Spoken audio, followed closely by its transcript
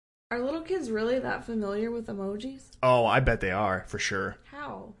Are little kids really that familiar with emojis? Oh, I bet they are, for sure.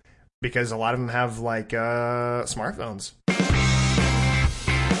 How? Because a lot of them have, like, smartphones.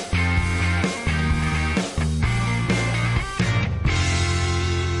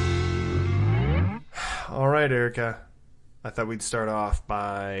 All right, Erica. I thought we'd start off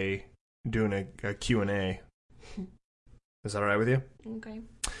by doing a Q&A. Is that all right with you? Okay.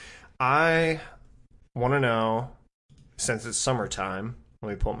 I want to know, since it's summertime, let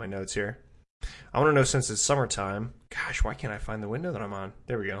me pull up my notes here. I want to know, since it's summertime, gosh, why can't I find the window that I'm on?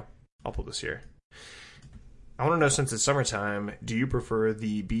 There we go. I'll pull this here. I want to know, since it's summertime, do you prefer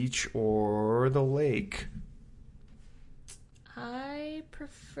the beach or the lake? I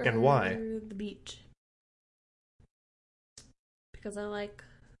prefer And why? the beach. Because I like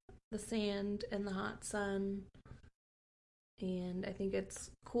the sand and the hot sun. And I think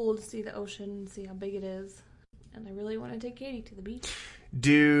it's cool to see the ocean, see how big it is. And I really want to take Katie to the beach.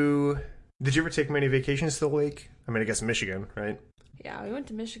 Did you ever take many vacations to the lake? I mean, I guess Michigan, right? Yeah, we went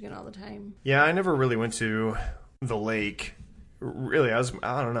to Michigan all the time. Yeah, I never really went to the lake. Really, I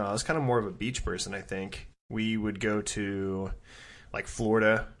don't know. I was kind of more of a beach person, I think. We would go to, like,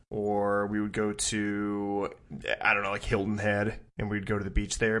 Florida, or we would go to, I don't know, like Hilton Head, and we'd go to the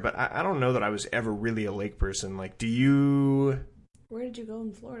beach there. But I don't know that I was ever really a lake person. Like, do you... Where did you go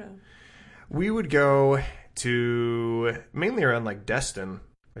in Florida? We would go to, mainly around, like, Destin.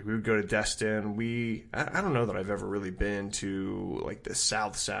 Like, we would go to Destin. I don't know that I've ever really been to, like, the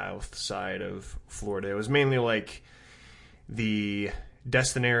south side of Florida. It was mainly, like, the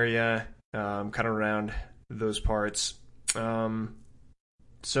Destin area, kind of around those parts.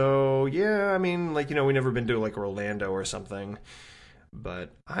 So, yeah, I mean, like, we never been to, like, Orlando or something.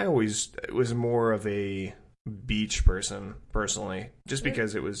 But I always was more of a beach person, personally, just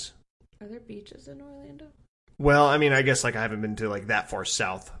because it was... Are there beaches in Orlando? Well, I mean, I guess, like, I haven't been to, like, that far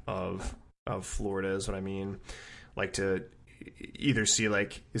south of Florida is what I mean. Like, to either see,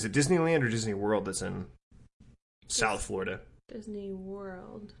 like, is it Disneyland or Disney World that's in South Florida? Disney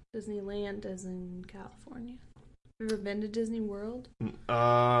World. Disneyland is in California. Have you ever been to Disney World?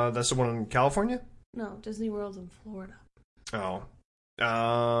 That's the one in California? No, Disney World's in Florida. Oh.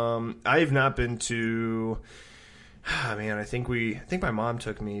 I've not been to... man, I think my mom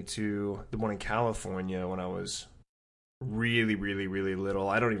took me to the one in California when I was really, really, really little.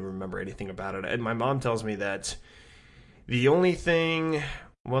 I don't even remember anything about it. And my mom tells me that the only thing...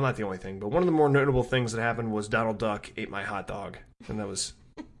 Well, not the only thing, but one of the more notable things that happened was Donald Duck ate my hot dog. And that was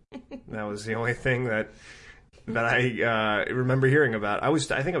the only thing that I remember hearing about. I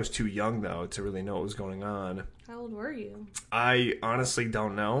think I was too young, though, to really know what was going on. How old were you? I honestly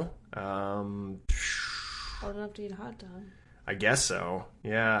don't know. Old enough to eat a hot dog. I guess so.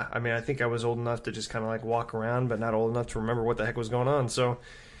 Yeah. I mean, I think I was old enough to just kind of like walk around, but not old enough to remember what the heck was going on. So,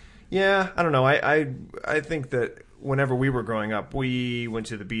 yeah, I don't know. I think that whenever we were growing up, we went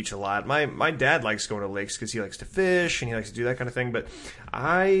to the beach a lot. My dad likes going to lakes because he likes to fish and he likes to do that kind of thing. But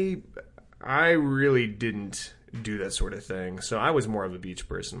I really didn't do that sort of thing. So I was more of a beach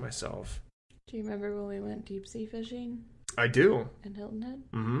person myself. Do you remember when we went deep sea fishing? I do. In Hilton Head?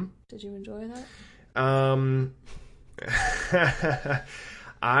 Mm-hmm. Did you enjoy that?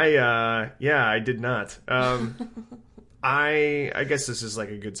 I did not. I guess this is like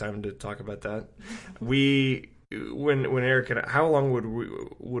a good time to talk about that. When Eric and how long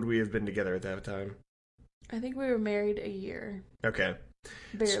would we have been together at that time? I think we were married a year. Okay.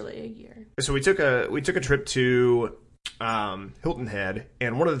 Barely a year. So we took a trip to Hilton Head,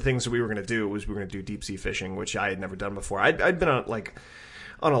 and one of the things that we were going to do was we were going to do deep sea fishing, which I had never done before. I'd been on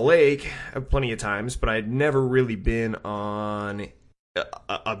a lake plenty of times, but I'd never really been on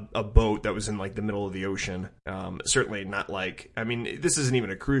a boat that was in like the middle of the ocean. Certainly not like, I mean, this isn't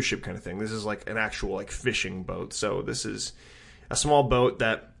even a cruise ship kind of thing. This is like an actual like fishing boat. So this is a small boat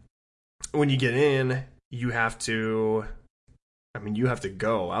that when you get in, you have to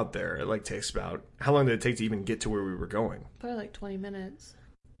go out there. It like takes about, how long did it take to even get to where we were going? Probably like 20 minutes.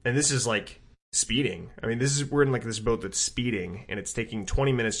 And this is like speeding. I mean, we're in like this boat that's speeding, and it's taking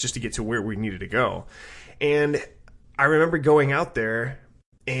 20 minutes just to get to where we needed to go. And I remember going out there,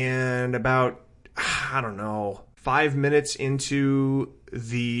 and about, I don't know, 5 minutes into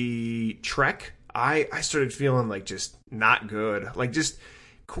the trek, I started feeling like just not good, like just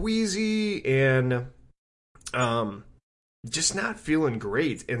queasy and just not feeling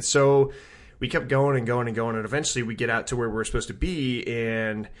great. And so we kept going and going and going, and eventually we get out to where we're supposed to be,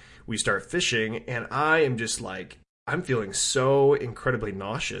 and we start fishing, and I am just like, I'm feeling so incredibly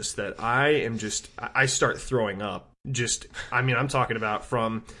nauseous that I start throwing up. Just, I mean, I'm talking about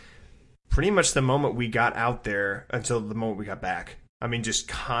from pretty much the moment we got out there until the moment we got back. I mean, just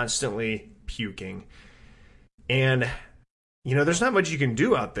constantly puking. And, you know, there's not much you can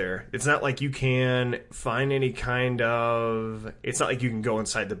do out there. It's not like you can find any kind of... It's not like you can go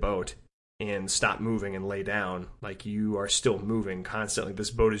inside the boat and stop moving and lay down. Like, you are still moving constantly.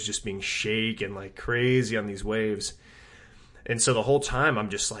 This boat is just being shaken like crazy on these waves. And so the whole time I'm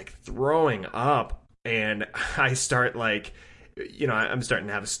just like throwing up, and I start like, you know, I'm starting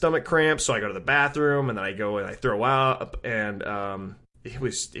to have a stomach cramp. So I go to the bathroom, and then I go and I throw up, and it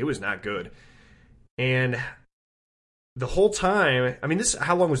was not good. And the whole time, I mean,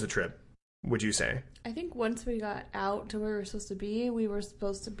 how long was the trip, would you say? I think once we got out to where we were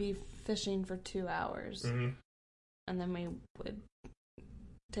supposed to be fishing for 2 hours. Mm-hmm. And then we would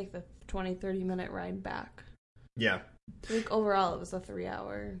take the 20-30 minute ride back. Yeah. I think overall it was a 3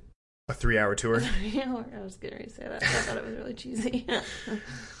 hour. A 3 hour tour? I was getting ready to say that. I thought it was really cheesy.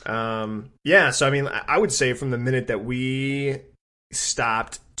 Yeah, so I mean, I would say from the minute that we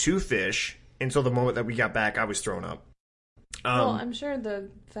stopped to fish until the moment that we got back, I was thrown up. Well, I'm sure the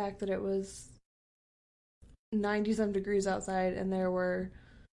fact that it was 90-some degrees outside and there were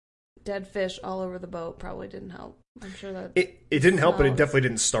dead fish all over the boat probably didn't help. I'm sure that it didn't help, but it definitely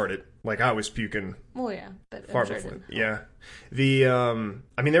didn't start it. Like, I was puking. Well, yeah, but far I'm sure before. it didn't Yeah,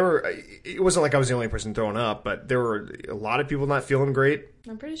 I mean, it wasn't like I was the only person throwing up, but there were a lot of people not feeling great.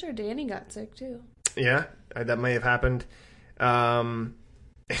 I'm pretty sure Danny got sick too. Yeah, that may have happened. And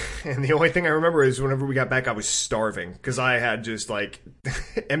the only thing I remember is whenever we got back, I was starving because I had just like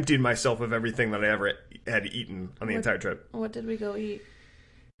emptied myself of everything that I ever had eaten on the entire trip. What did we go eat?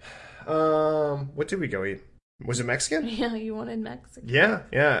 What did we go eat? Was it Mexican? Yeah, you wanted Mexican. Yeah.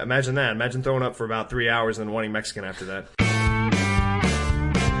 Imagine that. Imagine throwing up for about 3 hours and then wanting Mexican after that.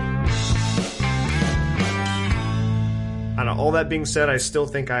 And all that being said, I still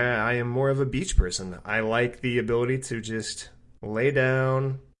think I am more of a beach person. I like the ability to just lay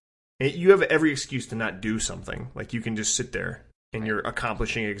down. You have every excuse to not do something. Like, you can just sit there and you're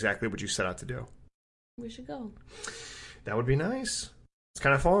accomplishing exactly what you set out to do. We should go. That would be nice. It's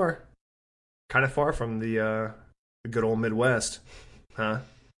kind of far. Kind of far from the good old Midwest. Huh?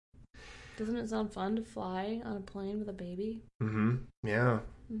 Doesn't it sound fun to fly on a plane with a baby? Mm-hmm. Yeah.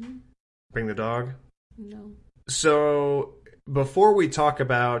 Mm-hmm. Bring the dog? No. So, before we talk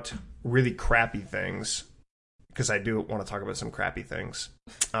about really crappy things, because I do want to talk about some crappy things,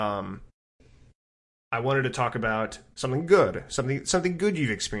 I wanted to talk about something good, something good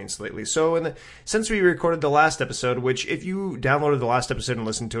you've experienced lately. So, since we recorded the last episode, which if you downloaded the last episode and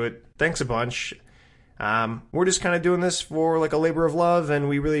listened to it, thanks a bunch. We're just kind of doing this for like a labor of love, and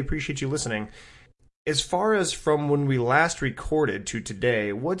we really appreciate you listening. As far as from when we last recorded to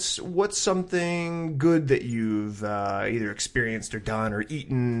today, what's something good that you've either experienced or done or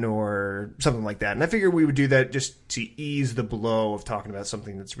eaten or something like that? And I figured we would do that just to ease the blow of talking about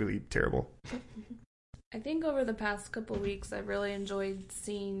something that's really terrible. I think over the past couple of weeks, I've really enjoyed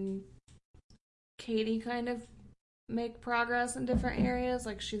seeing Katie kind of make progress in different areas.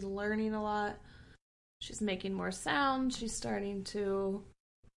 Like, she's learning a lot. She's making more sounds. She's starting to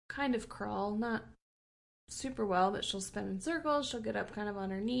kind of crawl. Not super well, but she'll spin in circles. She'll get up kind of on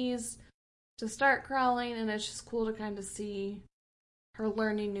her knees to start crawling, and it's just cool to kind of see her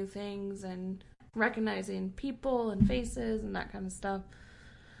learning new things and recognizing people and faces and that kind of stuff.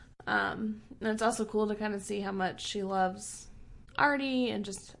 And it's also cool to kind of see how much she loves Artie and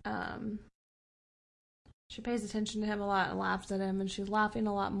just she pays attention to him a lot and laughs at him, and she's laughing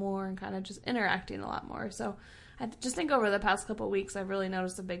a lot more and kind of just interacting a lot more. So I just think over the past couple of weeks I've really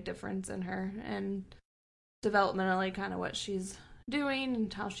noticed a big difference in her and developmentally kind of what she's doing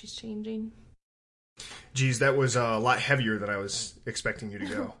and how she's changing. Geez, that was a lot heavier than I was expecting you to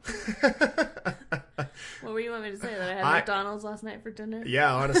go. What were you want me to say? That I had McDonald's last night for dinner?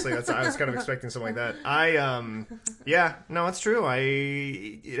 Yeah, honestly, I was kind of expecting something like that. Yeah, no, it's true.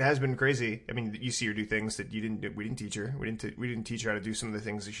 It has been crazy. I mean, you see her do things that we didn't teach her. We didn't teach her how to do some of the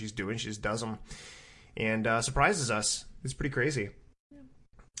things that she's doing. She just does them and surprises us. It's pretty crazy.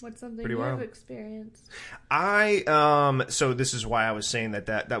 What's something you've experienced? So this is why I was saying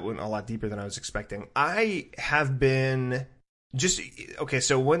that went a lot deeper than I was expecting. I have been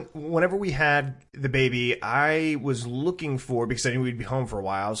so whenever we had the baby, I was looking for, because I knew we'd be home for a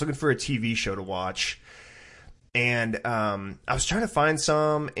while, I was looking for a TV show to watch. And I was trying to find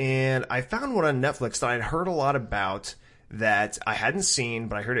some, and I found one on Netflix that I'd heard a lot about that I hadn't seen,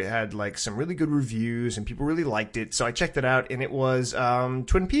 but I heard it had like some really good reviews and people really liked it. So I checked it out, and it was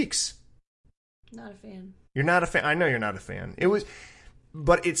Twin Peaks. Not a fan. You're not a fan. I know you're not a fan.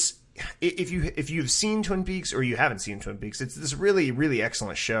 But it's if you've seen Twin Peaks or you haven't seen Twin Peaks, it's this really, really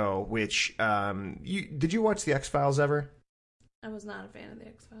excellent show. Which did you watch the X-Files ever? I was not a fan of the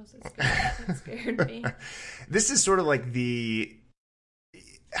X-Files. It scared me. This is sort of like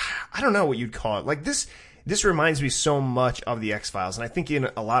I don't know what you'd call it. Like this reminds me so much of the X-Files, and I think in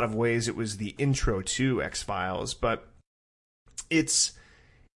a lot of ways it was the intro to X-Files, but it's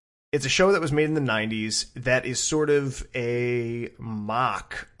a show that was made in the 90s that is sort of a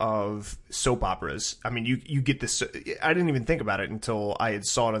mock of soap operas. I mean, you get this. I didn't even think about it until I had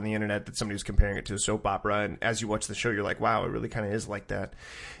saw it on the internet that somebody was comparing it to a soap opera. And as you watch the show, you're like, wow, it really kind of is like that.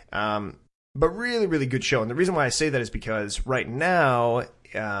 But really, really good show. And the reason why I say that is because right now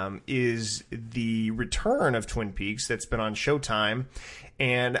is the return of Twin Peaks that's been on Showtime.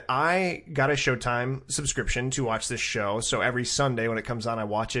 And I got a Showtime subscription to watch this show. So every Sunday when it comes on, I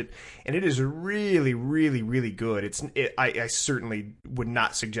watch it. And it is really, really, really good. I certainly would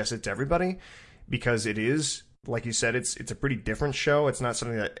not suggest it to everybody because it is, like you said, it's a pretty different show. It's not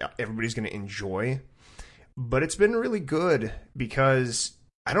something that everybody's going to enjoy. But it's been really good because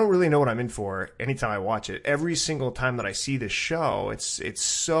I don't really know what I'm in for anytime I watch it. Every single time that I see this show, it's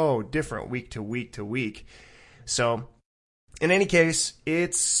so different week to week to week. So in any case,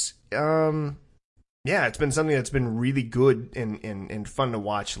 it's it's been something that's been really good and fun to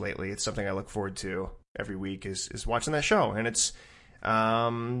watch lately. It's something I look forward to every week is watching that show. And it's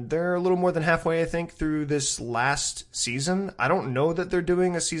they're a little more than halfway, I think, through this last season. I don't know that they're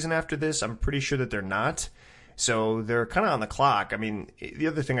doing a season after this. I'm pretty sure that they're not. So they're kind of on the clock. I mean, the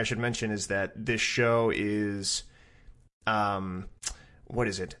other thing I should mention is that this show is, what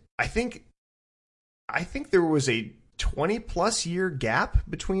is it? I think there was a 20-plus year gap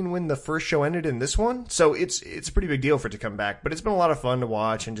between when the first show ended and this one. So it's a pretty big deal for it to come back. But it's been a lot of fun to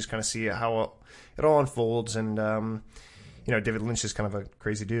watch and just kind of see how it all unfolds. And, David Lynch is kind of a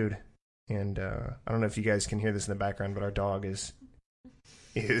crazy dude. And I don't know if you guys can hear this in the background, but our dog is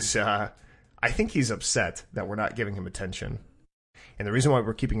I think he's upset that we're not giving him attention. And the reason why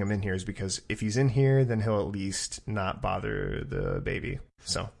we're keeping him in here is because if he's in here, then he'll at least not bother the baby.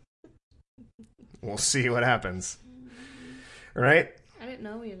 So we'll see what happens. All right? I didn't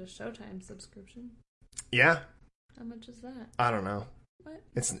know we had a Showtime subscription. Yeah. How much is that? I don't know. What?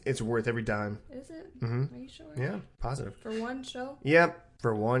 It's worth every dime. Is it? Mm-hmm. Are you sure? Yeah, positive. For one show? Yep,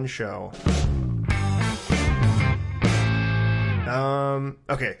 for one show.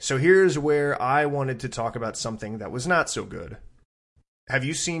 Okay, so here's where I wanted to talk about something that was not so good. Have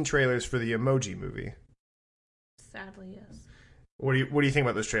you seen trailers for the Emoji Movie? Sadly, yes. What do you think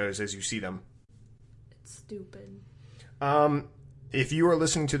about those trailers as you see them? It's stupid. If you are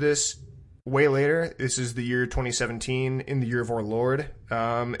listening to this way later, this is the year 2017, in the year of our Lord,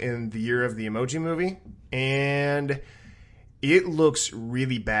 in the year of the Emoji Movie, and it looks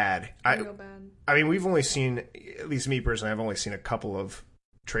really bad. Real bad. I mean, we've only seen, at least me personally, I've only seen a couple of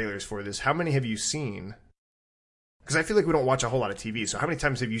trailers for this. How many have you seen? Because I feel like we don't watch a whole lot of TV, so how many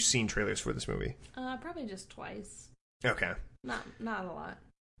times have you seen trailers for this movie? Probably just twice. Okay. Not a lot.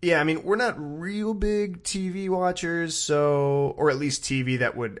 Yeah, I mean, we're not real big TV watchers, or at least TV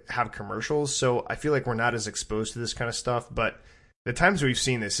that would have commercials, so I feel like we're not as exposed to this kind of stuff, but the times we've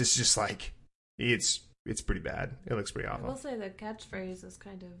seen this, it's just like, it's pretty bad. It looks pretty awful. I will say the catchphrase is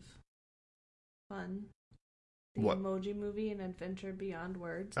kind of fun. The What? Emoji Movie, An Adventure Beyond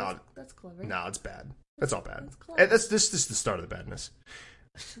Words. That's clever. No, it's bad. That's all bad. That's clever. That's this is the start of the badness.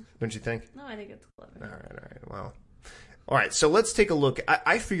 Don't you think? No, I think it's clever. All right. Well, all right. So let's take a look.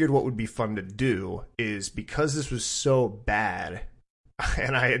 I figured what would be fun to do is, because this was so bad,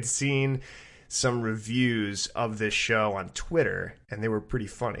 and I had seen some reviews of this show on Twitter, and they were pretty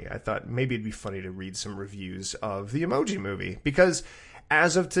funny. I thought maybe it'd be funny to read some reviews of the Emoji Movie, because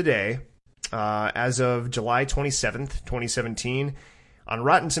as of today, as of July 27th, 2017, on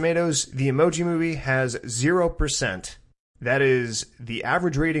Rotten Tomatoes, the Emoji Movie has 0%. That is the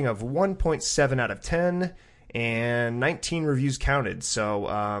average rating of 1.7 out of 10, and 19 reviews counted.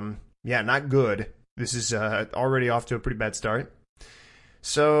 So, not good. This is already off to a pretty bad start.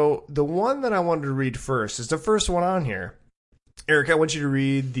 So, the one that I wanted to read first is the first one on here. Eric, I want you to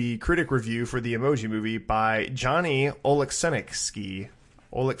read the critic review for the Emoji Movie by Johnny Oleksinsky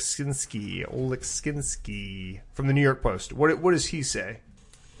from the New York Post. What does he say?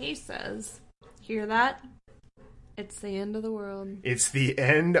 He says, "Hear that? It's the end of the world." It's the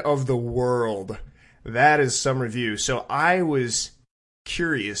end of the world. That is some review. So I was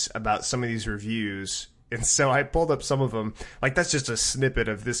curious about some of these reviews, and so I pulled up some of them. Like, that's just a snippet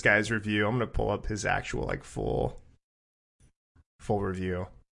of this guy's review. I'm going to pull up his actual, full review.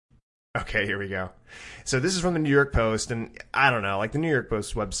 Okay, here we go. So this is from the New York Post, and I don't know, the New York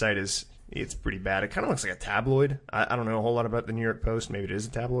Post website it's pretty bad. It kind of looks like a tabloid. I don't know a whole lot about the New York Post. Maybe it is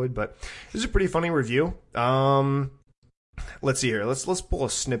a tabloid, but this is a pretty funny review. let's see here. Let's pull a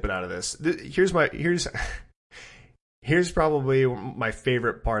snippet out of this. Here's probably my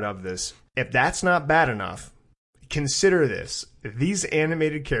favorite part of this. If that's not bad enough, consider this. These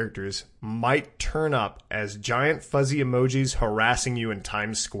animated characters might turn up as giant fuzzy emojis harassing you in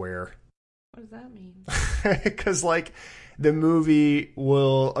Times Square. What does that mean? Because, like, the movie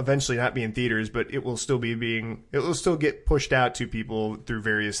will eventually not be in theaters, but it will still get pushed out to people through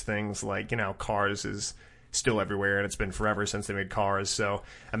various things. Like, Cars is still everywhere, and it's been forever since they made Cars. So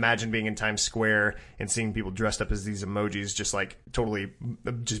imagine being in Times Square and seeing people dressed up as these emojis, just like totally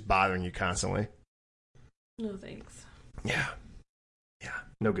just bothering you constantly. No thanks. Yeah,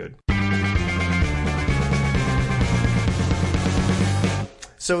 no good.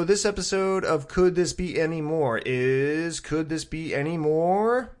 So this episode of Could This Be Any More is Could This Be Any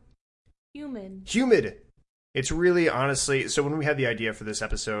More? Humid. It's really, honestly, so when we had the idea for this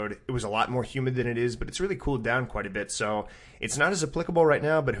episode, it was a lot more humid than it is, but it's really cooled down quite a bit. So it's not as applicable right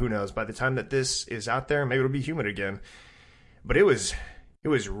now, but who knows? By the time that this is out there, maybe it'll be humid again. But it was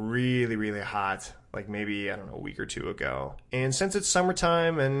really, really hot, like maybe, I don't know, a week or two ago. And since it's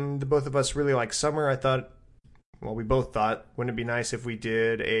summertime and the both of us really like summer, I thought, well, we both thought, wouldn't it be nice if we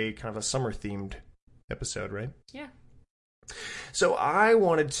did a kind of a summer-themed episode, right? Yeah. So I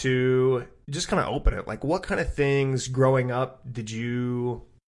wanted to just kind of open it. Like, what kind of things growing up did you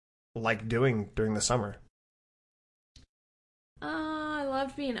like doing during the summer? I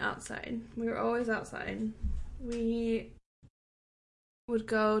loved being outside. We were always outside. We would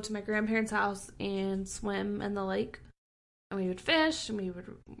go to my grandparents' house and swim in the lake. And we would fish, and we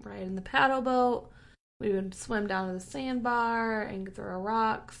would ride in the paddle boat. We would swim down to the sandbar and throw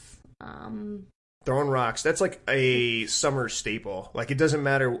rocks. Throwing rocks, that's like a summer staple. Like, it doesn't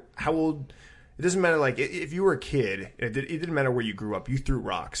matter how old, it doesn't matter, like, if you were a kid, it didn't matter where you grew up, you threw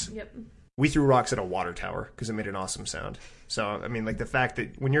rocks. Yep. We threw rocks at a water tower because it made an awesome sound. So, I mean, like, the fact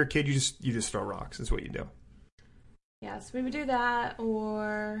that when you're a kid, you just throw rocks is what you do. Yeah, so we would do that,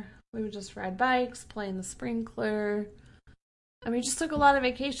 or we would just ride bikes, play in the sprinkler. And we just took a lot of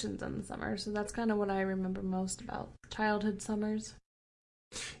vacations in the summer, so that's kind of what I remember most about childhood summers.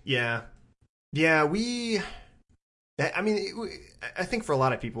 Yeah. Yeah, I think for a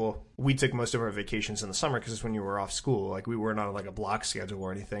lot of people, we took most of our vacations in the summer because it's when you were off school. Like, we weren't on like a block schedule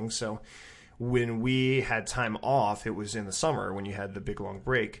or anything. So when we had time off, it was in the summer when you had the big long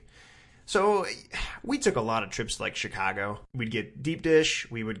break. So we took a lot of trips to, like, Chicago. We'd get deep dish.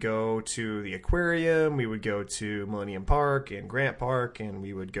 We would go to the aquarium. We would go to Millennium Park and Grant Park. And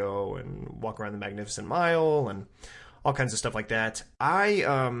we would go and walk around the Magnificent Mile and all kinds of stuff like that.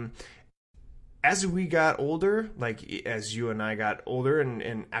 As we got older, like as you and I got older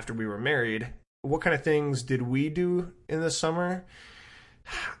and after we were married, what kind of things did we do in the summer?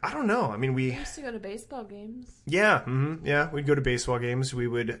 I don't know. I mean, we used to go to baseball games. Yeah, yeah, we'd go to baseball games. We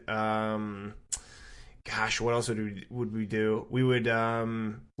would, what else would we do? We would,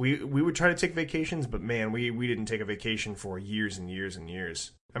 we would try to take vacations, but man, we didn't take a vacation for years and years and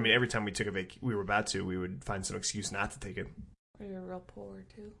years. I mean, every time we took we were about to, we would find some excuse not to take it. We were real poor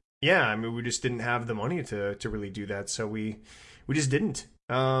too. Yeah, I mean, we just didn't have the money to really do that, so we just didn't.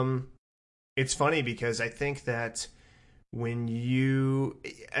 It's funny because I think that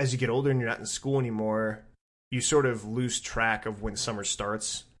as you get older and you're not in school anymore, you sort of lose track of when summer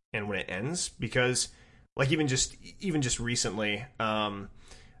starts and when it ends. Because, like, even just recently,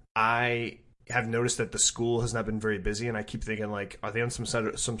 I have noticed that the school has not been very busy, and I keep thinking, like, are they on some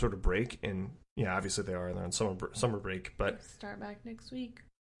sort of break? And yeah, obviously they are. They're on summer break, but start back next week.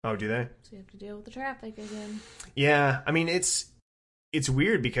 Oh, do they? So you have to deal with the traffic again. Yeah, I mean, it's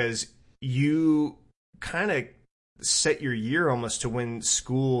weird because you kind of set your year almost to when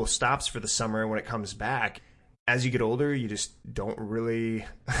school stops for the summer and when it comes back. As you get older, you just don't really,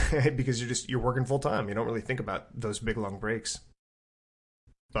 because you're working full time. You don't really think about those big long breaks.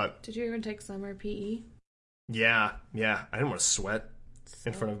 But did you ever take summer PE? Yeah. I didn't want to sweat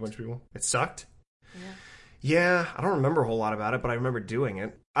in front of a bunch of people. It sucked. Yeah. Yeah, I don't remember a whole lot about it, but I remember doing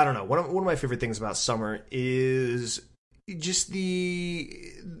it. I don't know. One of my favorite things about summer is just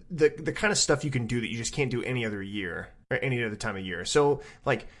the kind of stuff you can do that you just can't do any other year or any other time of year. So,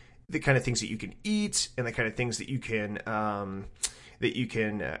 like, the kind of things that you can eat and the kind of things that you can I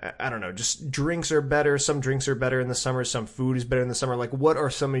don't know, just drinks are better. Some drinks are better in the summer. Some food is better in the summer. Like, what are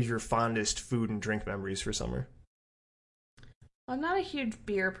some of your fondest food and drink memories for summer? I'm not a huge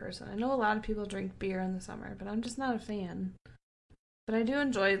beer person. I know a lot of people drink beer in the summer, but I'm just not a fan. But I do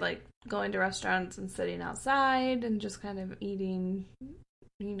enjoy, like, going to restaurants and sitting outside and just kind of eating,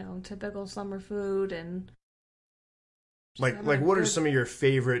 typical summer food and Like what are some of your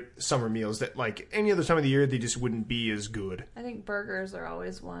favorite summer meals that, like, any other time of the year, they just wouldn't be as good? I think burgers are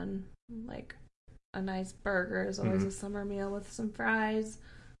always one. Like, a nice burger is always a summer meal with some fries.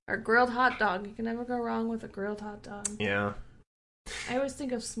 Or grilled hot dog. You can never go wrong with a grilled hot dog. Yeah. I always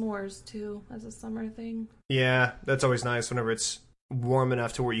think of s'mores, too, as a summer thing. Yeah, that's always nice whenever it's warm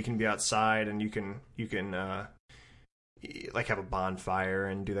enough to where you can be outside and you can like have a bonfire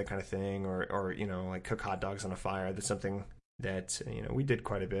and do that kind of thing, or you know, like cook hot dogs on a fire. That's something that, you know, we did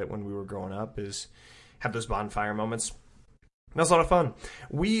quite a bit when we were growing up, is have those bonfire moments. That was a lot of fun.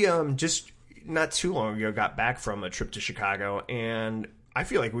 We just not too long ago got back from a trip to Chicago, and I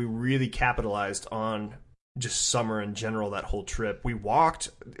feel like we really capitalized on just summer in general that whole trip. We walked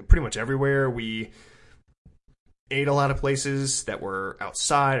pretty much everywhere. We ate a lot of places that were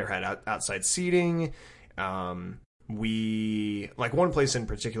outside or had outside seating. We, like, one place in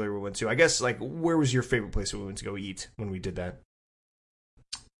particular we went to, I guess, like, where was your favorite place that we went to go eat when we did that?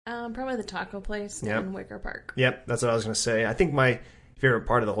 Probably the taco place in Wicker Park. Yep, that's what I was going to say. I think my favorite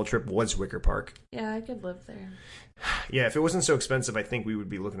part of the whole trip was Wicker Park. Yeah, I could live there. Yeah, if it wasn't so expensive, I think we would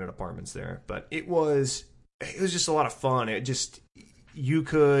be looking at apartments there. But it was just a lot of fun. You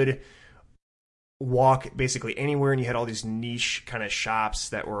could walk basically anywhere, and you had all these niche kind of shops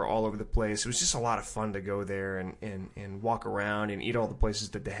that were all over the place. It was just a lot of fun to go there and walk around and eat all the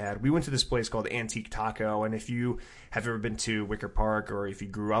places that they had. We went to this place called Antique Taco, and if you have ever been to Wicker Park, or if you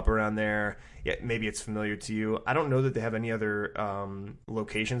grew up around there, yeah, maybe it's familiar to you. I don't know that they have any other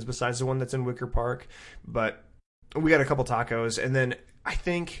locations besides the one that's in Wicker Park, but we got a couple tacos, and then I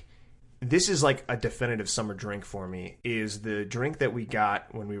think this is like a definitive summer drink for me, is the drink that we got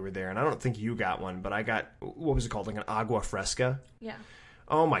when we were there. And I don't think you got one, but I got, what was it called? Like an agua fresca? Yeah.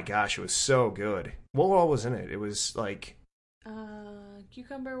 Oh my gosh, it was so good. What all was in it? It was like...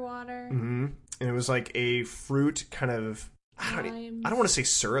 cucumber water. Mm-hmm. And it was like a fruit kind of... I don't want to say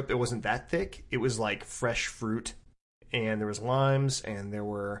syrup. It wasn't that thick. It was like fresh fruit. And there was limes, and there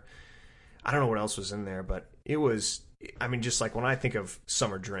were... I don't know what else was in there, but it was... I mean, just like when I think of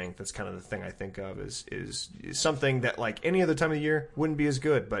summer drink, that's kind of the thing I think of is something that, like, any other time of the year wouldn't be as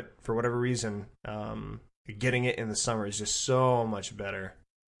good, but for whatever reason, getting it in the summer is just so much better.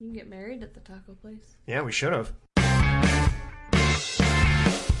 You can get married at the taco place. Yeah, we should have.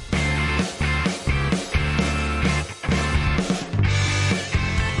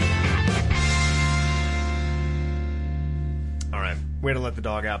 All right, we had to let the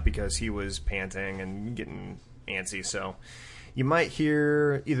dog out because he was panting and getting antsy, so you might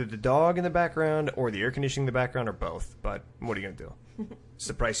hear either the dog in the background or the air conditioning in the background, or both. But what are you gonna do? It's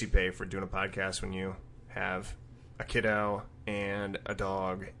the price you pay for doing a podcast when you have a kiddo and a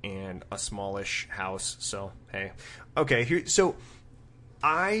dog and a smallish house. So hey, okay. So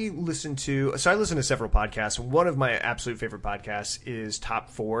I listen to several podcasts. One of my absolute favorite podcasts is Top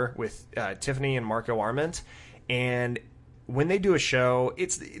 4 with Tiffany and Marco Arment, and when they do a show,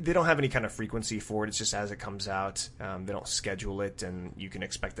 they don't have any kind of frequency for it. It's just as it comes out. They don't schedule it, and you can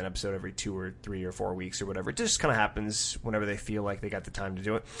expect an episode every 2 or 3 or 4 weeks or whatever. It just kind of happens whenever they feel like they got the time to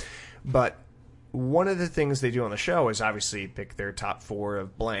do it. But one of the things they do on the show is obviously pick their top 4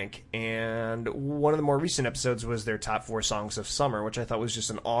 of blank, and one of the more recent episodes was their top 4 songs of summer, which I thought was just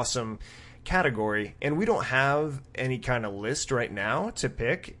an awesome category. And we don't have any kind of list right now to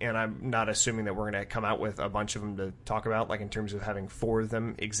pick, and I'm not assuming that we're going to come out with a bunch of them to talk about, like in terms of having 4 of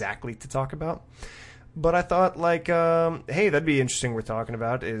them exactly to talk about. But I thought, like, hey, that'd be interesting. We're talking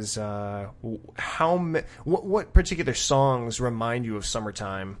about is what particular songs remind you of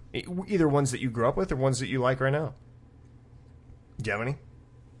summertime, either ones that you grew up with or ones that you like right now. Do you have any?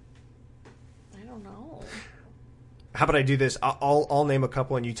 I don't know. How about I do this? I'll name a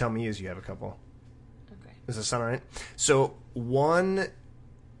couple, and you tell me as you have a couple. Okay. Does that sound all right? So one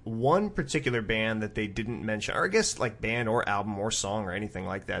particular band that they didn't mention, or I guess like band or album or song or anything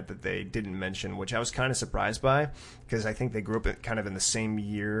like that they didn't mention, which I was kind of surprised by, because I think they grew up kind of in the same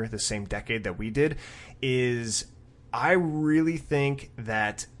year, the same decade that we did, is I really think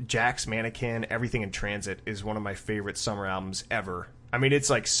that Jack's Mannequin, Everything in Transit, is one of my favorite summer albums ever. I mean, it's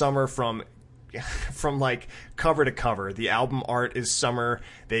like summer from like cover to cover. The album art is summer.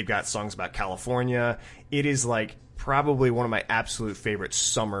 They've got songs about California. It is like probably one of my absolute favorite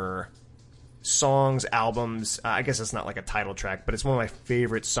summer songs, albums. I guess it's not like a title track, but it's one of my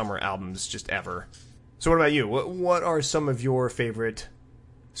favorite summer albums just ever. So what about you? What are some of your favorite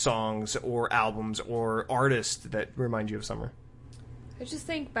songs or albums or artists that remind you of summer? I just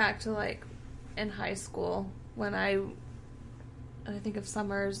think back to, like, in high school, when I think of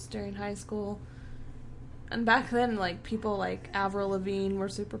summers during high school. And back then, like, people like Avril Lavigne were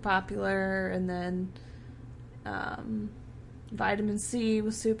super popular, and then Vitamin C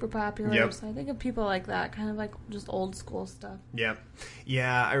was super popular. Yep. So I think of people like that, kind of like just old school stuff. Yeah.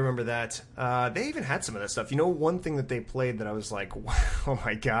 Yeah, I remember that. They even had some of that stuff. You know, one thing that they played that I was like, oh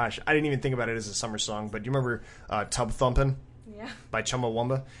my gosh, I didn't even think about it as a summer song, but do you remember Tub Thumpin'? Yeah. By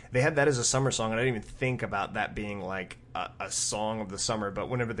Chumbawamba? They had that as a summer song, and I didn't even think about that being like a song of the summer, but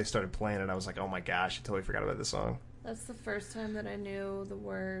whenever they started playing it, I was like, oh my gosh, I totally forgot about this song. That's the first time that I knew the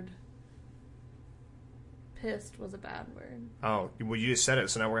word pissed was a bad word. Oh, well, you just said it,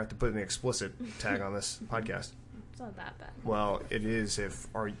 so now we're going to have to put an explicit tag on this podcast. It's not that bad. Well, it is if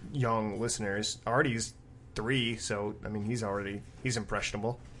our young listeners, Artie's 3, so, I mean, he's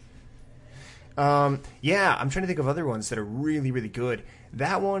impressionable. Yeah, I'm trying to think of other ones that are really, really good.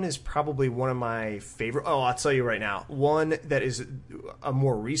 That one is probably one of my favorite. Oh, I'll tell you right now. One that is a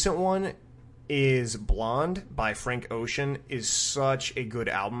more recent one is Blonde by Frank Ocean. Is such a good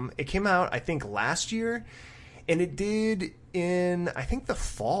album. It came out, I think, last year, and it did in, I think, the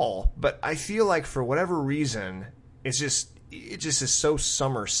fall. But I feel like for whatever reason, it just is so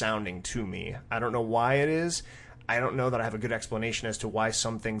summer sounding to me. I don't know why it is. I don't know that I have a good explanation as to why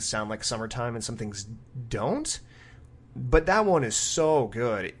some things sound like summertime and some things don't. But that one is so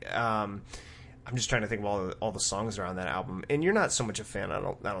good. I'm just trying to think of all the songs that are on that album. And you're not so much a fan, I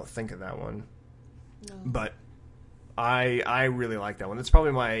don't think, of that one. No. But I really like that one. It's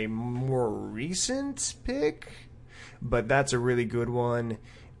probably my more recent pick, but that's a really good one.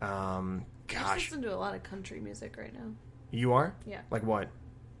 I Gosh. listen to a lot of country music right now. You are? Yeah. Like what?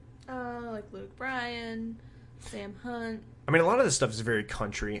 Like Luke Bryan, Sam Hunt. I mean, a lot of this stuff is very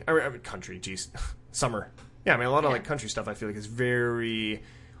country. I mean, country, geez. Summer. Yeah, I mean, a lot of like country stuff I feel like is very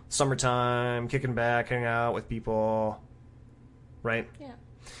summertime, kicking back, hanging out with people. Right? Yeah.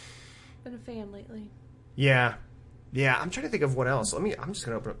 Been a fan lately. Yeah. Yeah, I'm trying to think of what else. I'm just going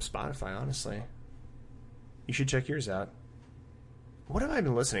to open up Spotify, honestly. You should check yours out. What have I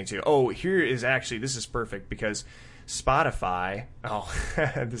been listening to? Oh, this is perfect because Spotify,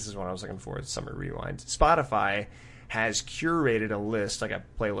 this is what I was looking for, Summer Rewind. Spotify has curated a list, like a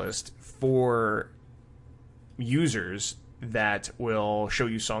playlist, for users that will show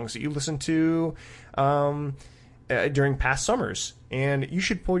you songs that you listen to during past summers. And you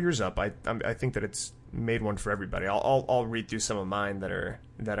should pull yours up. I think that it's made one for everybody. I'll read through some of mine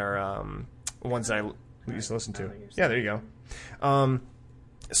that are ones that I used to listen to. Yeah, there you go.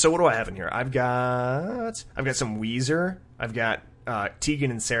 So what do I have in here? I've got some Weezer. I've got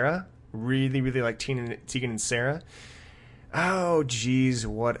Tegan and Sarah. Really, really like Tegan and Sarah. Oh, geez,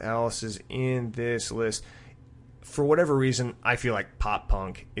 what else is in this list? For whatever reason, I feel like pop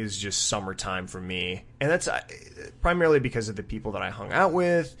punk is just summertime for me. And that's primarily because of the people that I hung out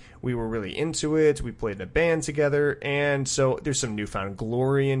with. We were really into it. We played in a band together. And so there's some Newfound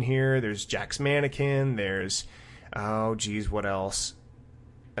Glory in here. There's Jack's Mannequin. There's, oh, geez, what else?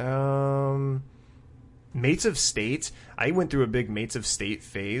 Mates of State. I went through a big Mates of State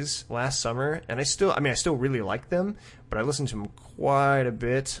phase last summer, and I still really like them, but I listened to them quite a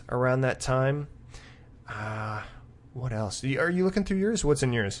bit around that time. What else? Are you looking through yours? What's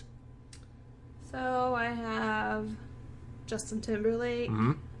in yours? So I have Justin Timberlake,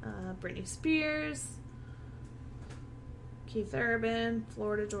 Britney Spears, Keith Urban,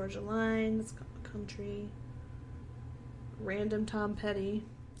 Florida Georgia Line, that's country, random Tom Petty,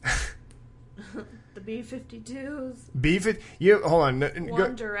 the B-52s. Hold on.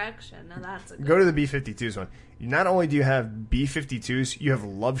 One Direction. Now that's a good Go to the B-52s one. Not only do you have B-52s, you have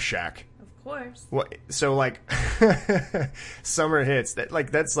Love Shack. Of course. What? So like, summer hits.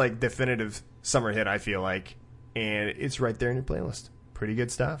 That's like definitive summer hit. I feel like, and it's right there in your playlist. Pretty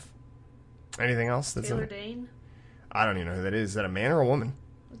good stuff. Anything else? Taylor Dane. I don't even know who that is. Is that a man or a woman?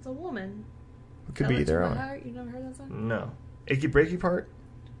 It's a woman. It could be either. My Heart. You never heard that song? No. Achy Breaky Part?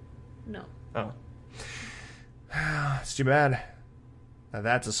 No. Oh. It's too bad. Now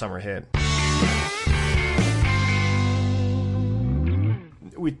that's a summer hit.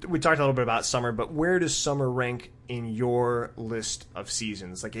 We talked a little bit about summer, but where does summer rank in your list of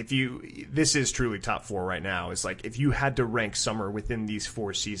seasons? Like, this is truly top 4 right now. It's like, if you had to rank summer within these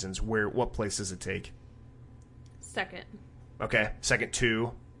 4 seasons, what place does it take? Second. Okay, second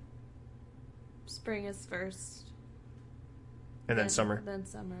 2. Spring is first. And then summer. Then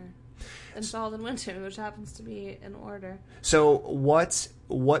summer. Then fall, then winter, which happens to be in order. So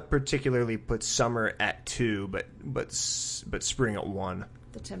what particularly puts summer at 2, but spring at 1?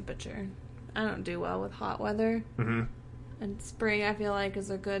 The temperature. I don't do well with hot weather. Mm-hmm. And spring, I feel like, is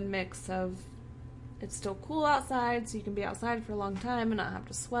a good mix of it's still cool outside, so you can be outside for a long time and not have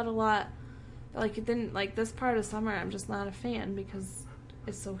to sweat a lot. But this part of summer, I'm just not a fan because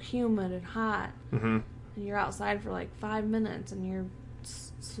it's so humid and hot. Mm-hmm. and you're outside for like 5 minutes and you're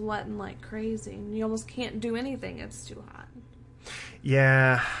sweating like crazy and you almost can't do anything. It's too hot.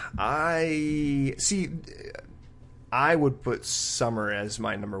 Yeah, I would put summer as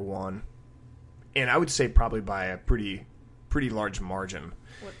my number one, and I would say probably by a pretty large margin.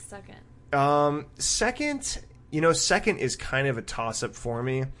 What's second? Second is kind of a toss-up for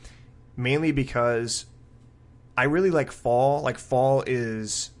me, mainly because I really like fall. Like, fall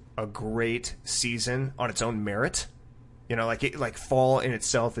is a great season on its own merit. Like fall in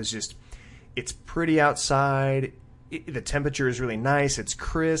itself is just, it's pretty outside. The temperature is really nice. It's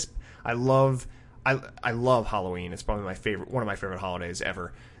crisp. I love Halloween. It's probably one of my favorite holidays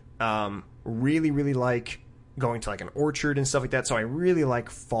ever. Really, really like going to like an orchard and stuff like that. So I really like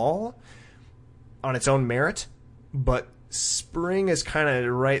fall on its own merit, but spring is kind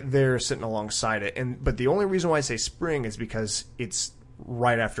of right there sitting alongside it. But the only reason why I say spring is because it's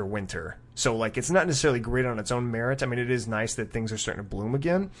right after winter. So like, it's not necessarily great on its own merit. I mean, it is nice that things are starting to bloom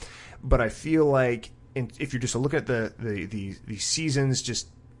again, but I feel like if you're just looking at the seasons just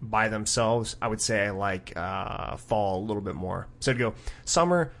by themselves, I would say I like fall a little bit more. So I'd go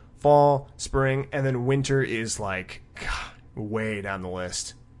summer, fall, spring, and then winter is like way down the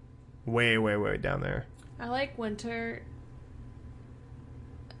list. Way, way, way down there. I like winter,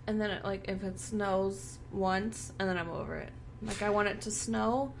 and then if it snows once, and then I'm over it. Like, I want it to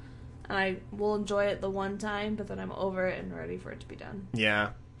snow, and I will enjoy it the one time, but then I'm over it and ready for it to be done.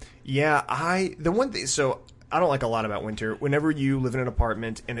 Yeah. So I don't like a lot about winter. Whenever you live in an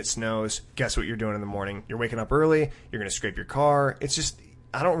apartment and it snows, guess what you're doing in the morning? You're waking up early, you're going to scrape your car. It's just,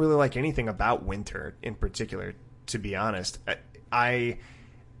 I don't really like anything about winter in particular, to be honest.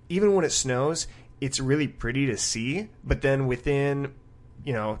 Even when it snows, it's really pretty to see, but then within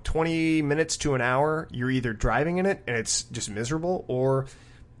 20 minutes to an hour, you're either driving in it and it's just miserable, or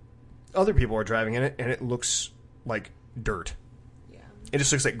other people are driving in it and it looks like dirt. Yeah. It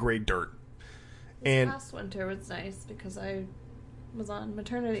just looks like gray dirt. This past winter was nice because I was on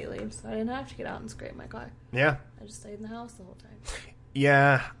maternity leave, so I didn't have to get out and scrape my car. Yeah. I just stayed in the house the whole time.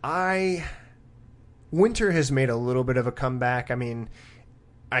 Yeah, winter has made a little bit of a comeback. I mean,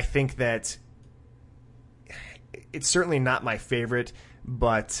 I think that it's certainly not my favorite,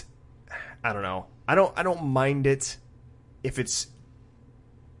 but I don't know. I don't mind it if it's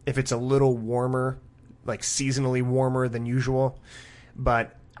a little warmer, like seasonally warmer than usual.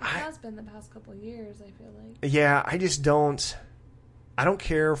 But it has been the past couple of years, I feel like. Yeah, I don't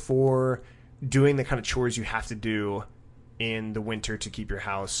care for doing the kind of chores you have to do in the winter to keep your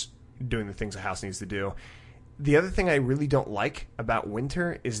house doing the things a house needs to do. The other thing I really don't like about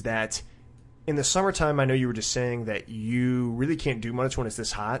winter is that in the summertime, I know you were just saying that you really can't do much when it's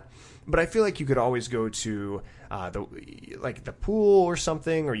this hot, but I feel like you could always go to the pool or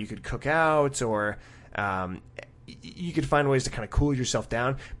something, or you could cook out, or you could find ways to kind of cool yourself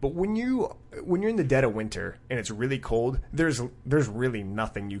down. But when you're in the dead of winter and it's really cold, there's really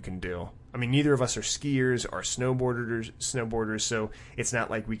nothing you can do. I mean, neither of us are skiers or snowboarders, so it's not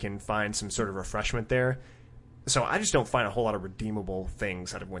like we can find some sort of refreshment there. So I just don't find a whole lot of redeemable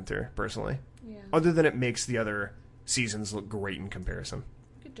things out of winter, personally. Yeah. Other than it makes the other seasons look great in comparison.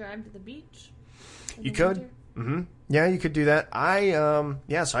 You could drive to the beach. You could. Mm-hmm. Yeah, you could do that.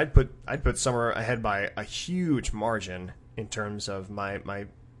 So I'd put summer ahead by a huge margin in terms of my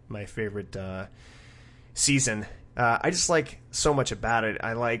favorite season. I just like so much about it.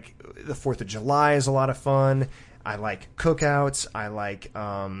 I like the 4th of July is a lot of fun. I like cookouts. I like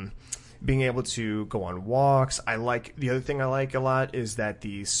being able to go on walks. The other thing I like a lot is that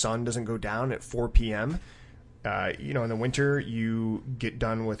the sun doesn't go down at 4 p.m. In the winter, you get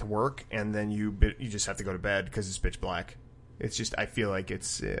done with work and then you just have to go to bed because it's pitch black. It's just, I feel like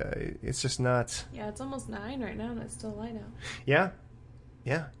it's just not. Yeah, it's almost 9 right now and it's still light out.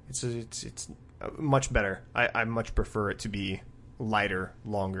 Yeah, it's much better. I much prefer it to be lighter,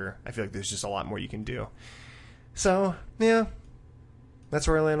 longer. I feel like there's just a lot more you can do. So yeah, that's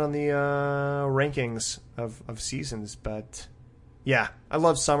where I land on the rankings of seasons. But yeah, I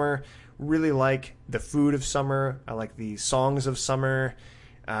love summer. Really like the food of summer. I like the songs of summer.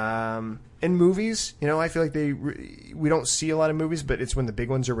 And movies, I feel like we don't see a lot of movies, but it's when the big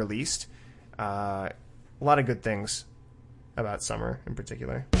ones are released. A lot of good things about summer in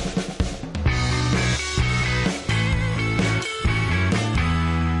particular.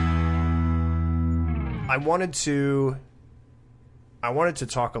 I wanted to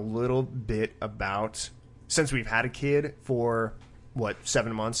talk a little bit about, since we've had a kid for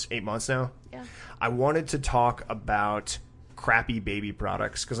 7 months, 8 months now. Yeah. I wanted to talk about crappy baby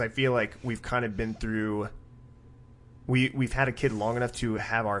products because I feel like we've kind of been through. We've had a kid long enough to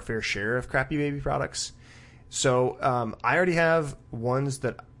have our fair share of crappy baby products, So I already have ones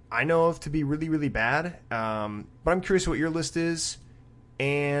that I know of to be really, really bad. But I'm curious what your list is.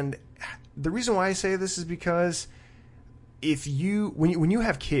 And the reason why I say this is because when you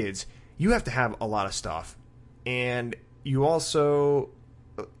have kids, you have to have a lot of stuff. And you also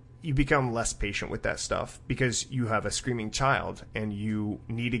you become less patient with that stuff because you have a screaming child and you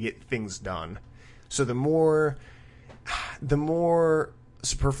need to get things done. So the more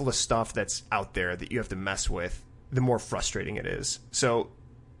superfluous stuff that's out there that you have to mess with, the more frustrating it is. So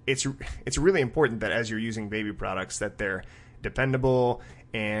it's really important that as you're using baby products that they're dependable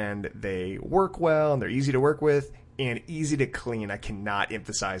and they work well and they're easy to work with and easy to clean. I cannot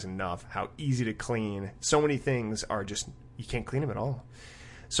emphasize enough how easy to clean. So many things are just, you can't clean them at all.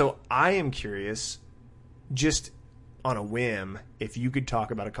 So I am curious, just on a whim, if you could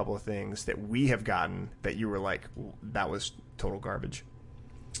talk about a couple of things that we have gotten that you were like, that was total garbage.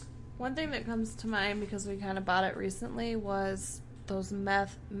 One thing that comes to mind because we kind of bought it recently was those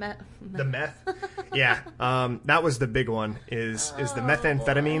meth. The meth? Yeah. That was the big one is the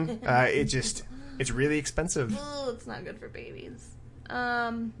methamphetamine. It's really expensive. Oh, it's not good for babies.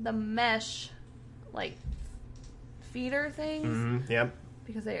 The mesh, like, feeder things. Mm-hmm, yep.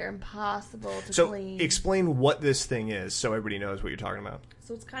 Because they are impossible to clean. So explain what this thing is so everybody knows what you're talking about.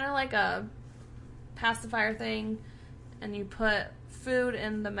 So it's kind of like a pacifier thing, and you put food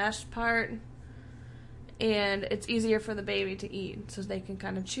in the mesh part, and it's easier for the baby to eat. So they can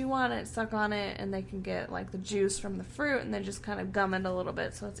kind of chew on it, suck on it, and they can get like the juice from the fruit, and then just kind of gum it a little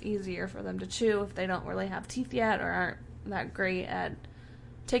bit so it's easier for them to chew if they don't really have teeth yet or aren't that great at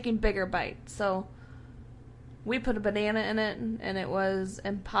taking bigger bites. So we put a banana in it, and it was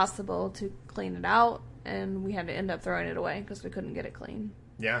impossible to clean it out, and we had to end up throwing it away because we couldn't get it clean.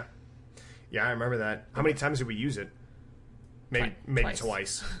 Yeah. Yeah, I remember that. How many times did we use it? Maybe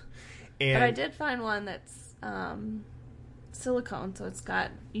twice. And but I did find one that's silicone, so it's got,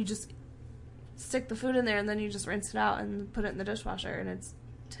 you just stick the food in there, and then you just rinse it out and put it in the dishwasher, and it's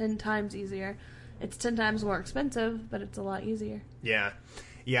 10 times easier. It's 10 times more expensive, but it's a lot easier. Yeah.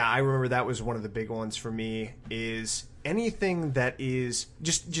 Yeah, I remember that was one of the big ones for me is anything that is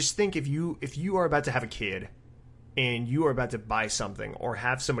just think if you are about to have a kid and you are about to buy something or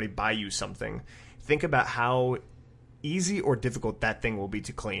have somebody buy you something, think about how easy or difficult that thing will be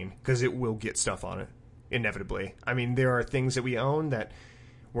to clean because it will get stuff on it inevitably. I mean, there are things that we own that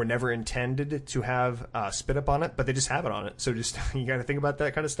were never intended to have spit up on it, but they just have it on it. So just you got to think about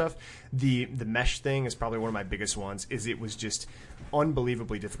that kind of stuff. The mesh thing is probably one of my biggest ones. Is it was just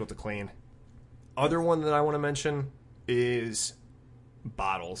unbelievably difficult to clean. Other one that I want to mention is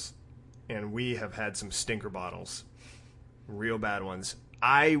bottles, and we have had some stinker bottles, real bad ones.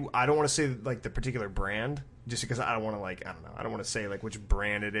 I don't want to say like the particular brand just because I don't want to I don't want to say like which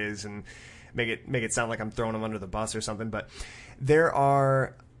brand it is and make it sound like I'm throwing them under the bus or something, but there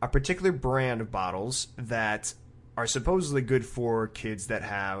are a particular brand of bottles that are supposedly good for kids that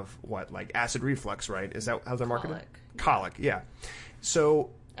have like acid reflux, right? Is that how they're marketed? Colic, yeah. So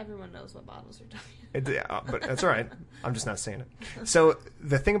everyone knows what bottles you're talking about. But that's all right. I'm just not saying it. So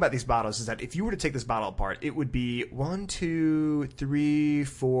the thing about these bottles is that if you were to take this bottle apart, it would be 1, 2, 3,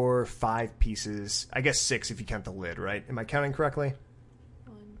 4, 5 pieces. I guess 6 if you count the lid, right? Am I counting correctly?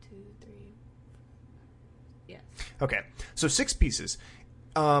 1, 2, 3. Yes. Okay. So 6 pieces.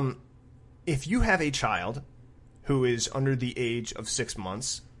 If you have a child who is under the age of 6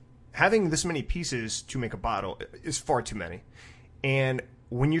 months, having this many pieces to make a bottle is far too many. And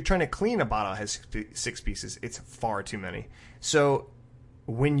when you're trying to clean a bottle that has 6 pieces, it's far too many. So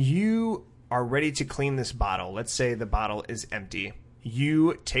when you are ready to clean this bottle, let's say the bottle is empty,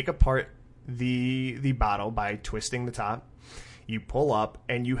 you take apart the bottle by twisting the top. You pull up,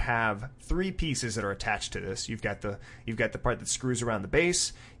 and you have 3 pieces that are attached to this. You've got the part that screws around the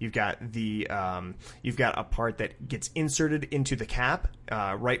base. You've got a part that gets inserted into the cap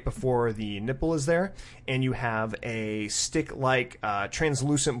right before the nipple is there, and you have a stick-like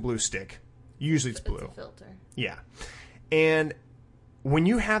translucent blue stick. Usually it's blue. It's a filter. Yeah, and when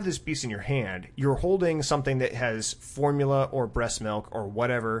you have this piece in your hand, you're holding something that has formula or breast milk or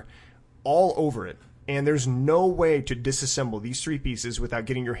whatever all over it. And there's no way to disassemble these 3 pieces without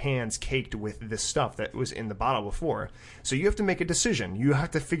getting your hands caked with this stuff that was in the bottle before. So you have to make a decision. You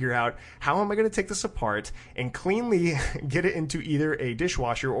have to figure out, how am I going to take this apart and cleanly get it into either a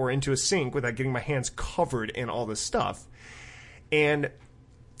dishwasher or into a sink without getting my hands covered in all this stuff? And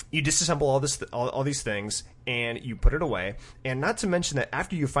you disassemble all these things, and you put it away. And not to mention that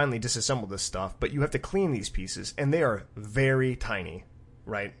after you finally disassemble this stuff, but you have to clean these pieces, and they are very tiny,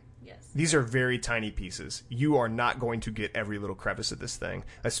 right? Yes. These are very tiny pieces. You are not going to get every little crevice of this thing,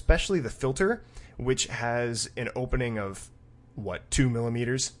 especially the filter, which has an opening of, 2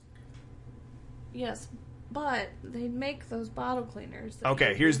 millimeters? Yes, but they make those bottle cleaners that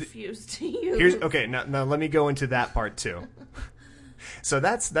Okay, you refuse to use. Now let me go into that part too. So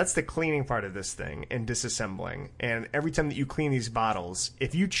that's the cleaning part of this thing and disassembling. And every time that you clean these bottles,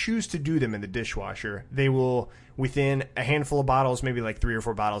 if you choose to do them in the dishwasher, they will, within a handful of bottles, maybe like 3 or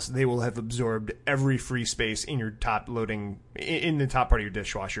 4 bottles, they will have absorbed every free space in your top loading, in the top part of your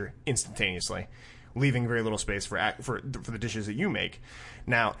dishwasher instantaneously, leaving very little space for the dishes that you make.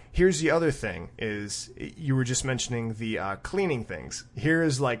 Now, here's the other thing: is you were just mentioning the cleaning things. Here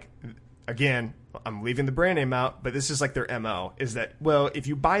is like, again, I'm leaving the brand name out, but this is like their MO, is that, well, if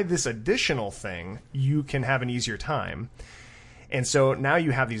you buy this additional thing, you can have an easier time. And so now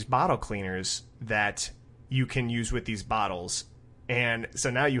you have these bottle cleaners that you can use with these bottles. And so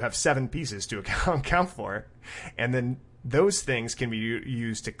now you have 7 pieces to account for. And then those things can be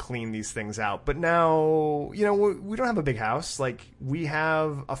used to clean these things out. But now, we don't have a big house. Like, we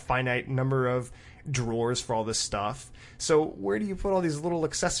have a finite number of drawers for all this stuff. So where do you put all these little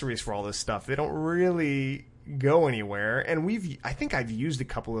accessories for all this stuff? They don't really go anywhere. And I think I've used a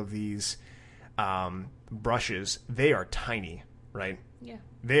couple of these brushes. They are tiny, right? Yeah.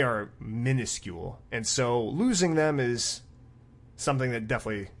 They are minuscule. And so losing them is something that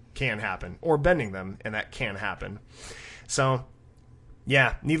definitely can happen. Or bending them, and that can happen. So,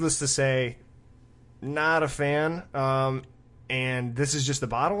 yeah, needless to say, not a fan. And this is just the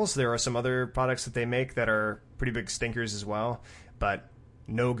bottles. There are some other products that they make that are pretty big stinkers as well, but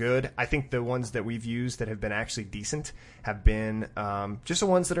no good. I think the ones that we've used that have been actually decent have been just the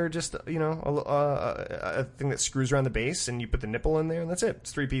ones that are just, a thing that screws around the base, and you put the nipple in there, and that's it.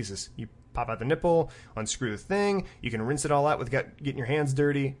 It's 3 pieces. You pop out the nipple, unscrew the thing. You can rinse it all out without getting your hands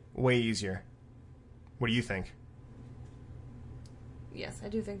dirty. Way easier. What do you think? Yes, I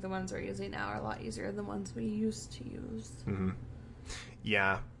do think the ones we're using now are a lot easier than the ones we used to use. Mm-hmm.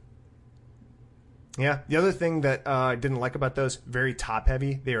 Yeah. Yeah, the other thing that I didn't like about those, very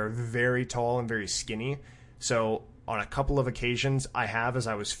top-heavy. They are very tall and very skinny. So on a couple of occasions, as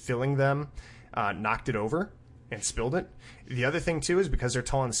I was filling them, knocked it over and spilled it. The other thing, too, is because they're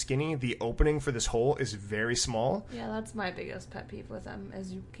tall and skinny, the opening for this hole is very small. Yeah, that's my biggest pet peeve with them,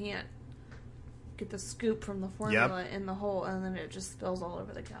 is you can't get the scoop from the formula in the hole, and then it just spills all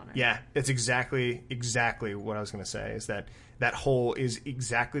over the counter. Yeah, it's exactly what I was going to say, is that hole is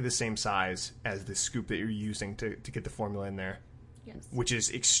exactly the same size as the scoop that you're using to get the formula in there. Yes. Which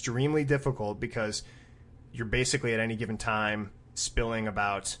is extremely difficult because you're basically at any given time spilling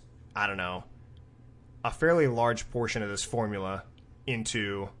about, I don't know, a fairly large portion of this formula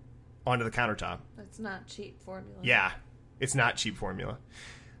onto the countertop. It's not cheap formula. Yeah, it's not cheap formula.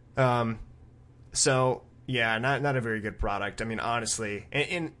 So yeah, not a very good product. I mean, honestly,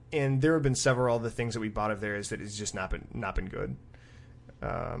 and there have been several other things that we bought of theirs that has just not been good.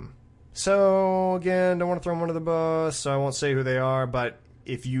 So again, don't want to throw them under the bus, so I won't say who they are. But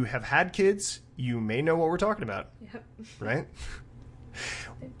if you have had kids, you may know what we're talking about. Yep. Right?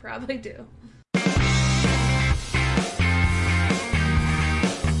 They probably do.